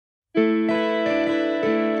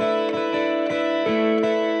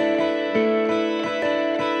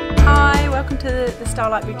to the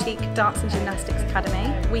Starlight Boutique Dance and Gymnastics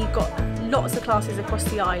Academy. We've got lots of classes across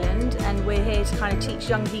the island, and we're here to kind of teach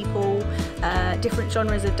young people different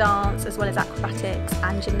genres of dance as well as acrobatics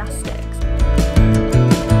and gymnastics.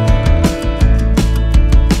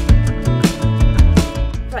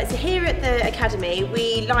 Right, so here at the Academy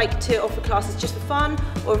we like to offer classes just for fun,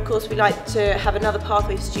 or of course we like to have another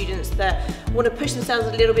pathway for students that want to push themselves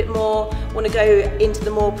a little bit more, want to go into the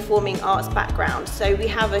more performing arts background. So we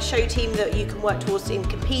have a show team that you can work towards in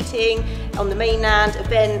competing on the mainland,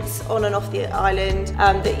 events on and off the island,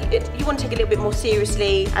 that you want to take a little bit more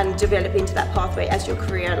seriously and develop into that pathway as your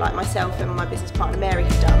career, like myself and my business partner Mary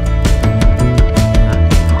have done.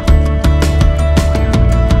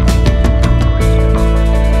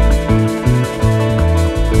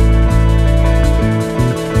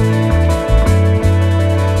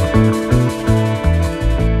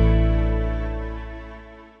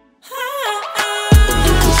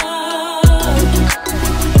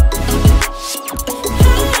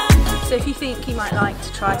 So if you think you might like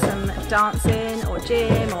to try some dancing or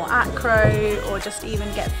gym or acro or just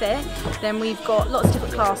even get fit, then we've got lots of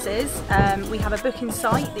different classes. We have a booking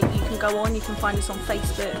site that you can go on. You can find us on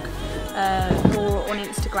Facebook or on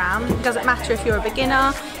Instagram. It doesn't matter if you're a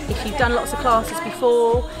beginner, if you've done lots of classes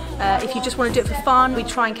before, if you just want to do it for fun. We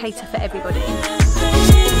try and cater for everybody.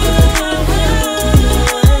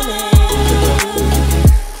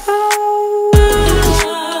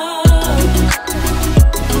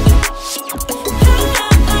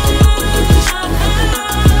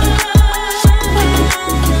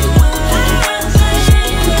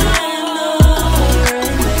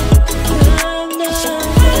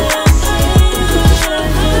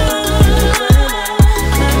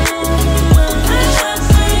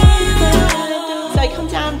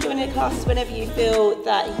 Classes whenever you feel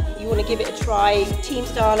that you want to give it a try. Team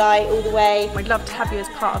Starlight all the way. We'd love to have you as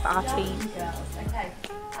part of our team. Okay.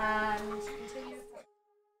 And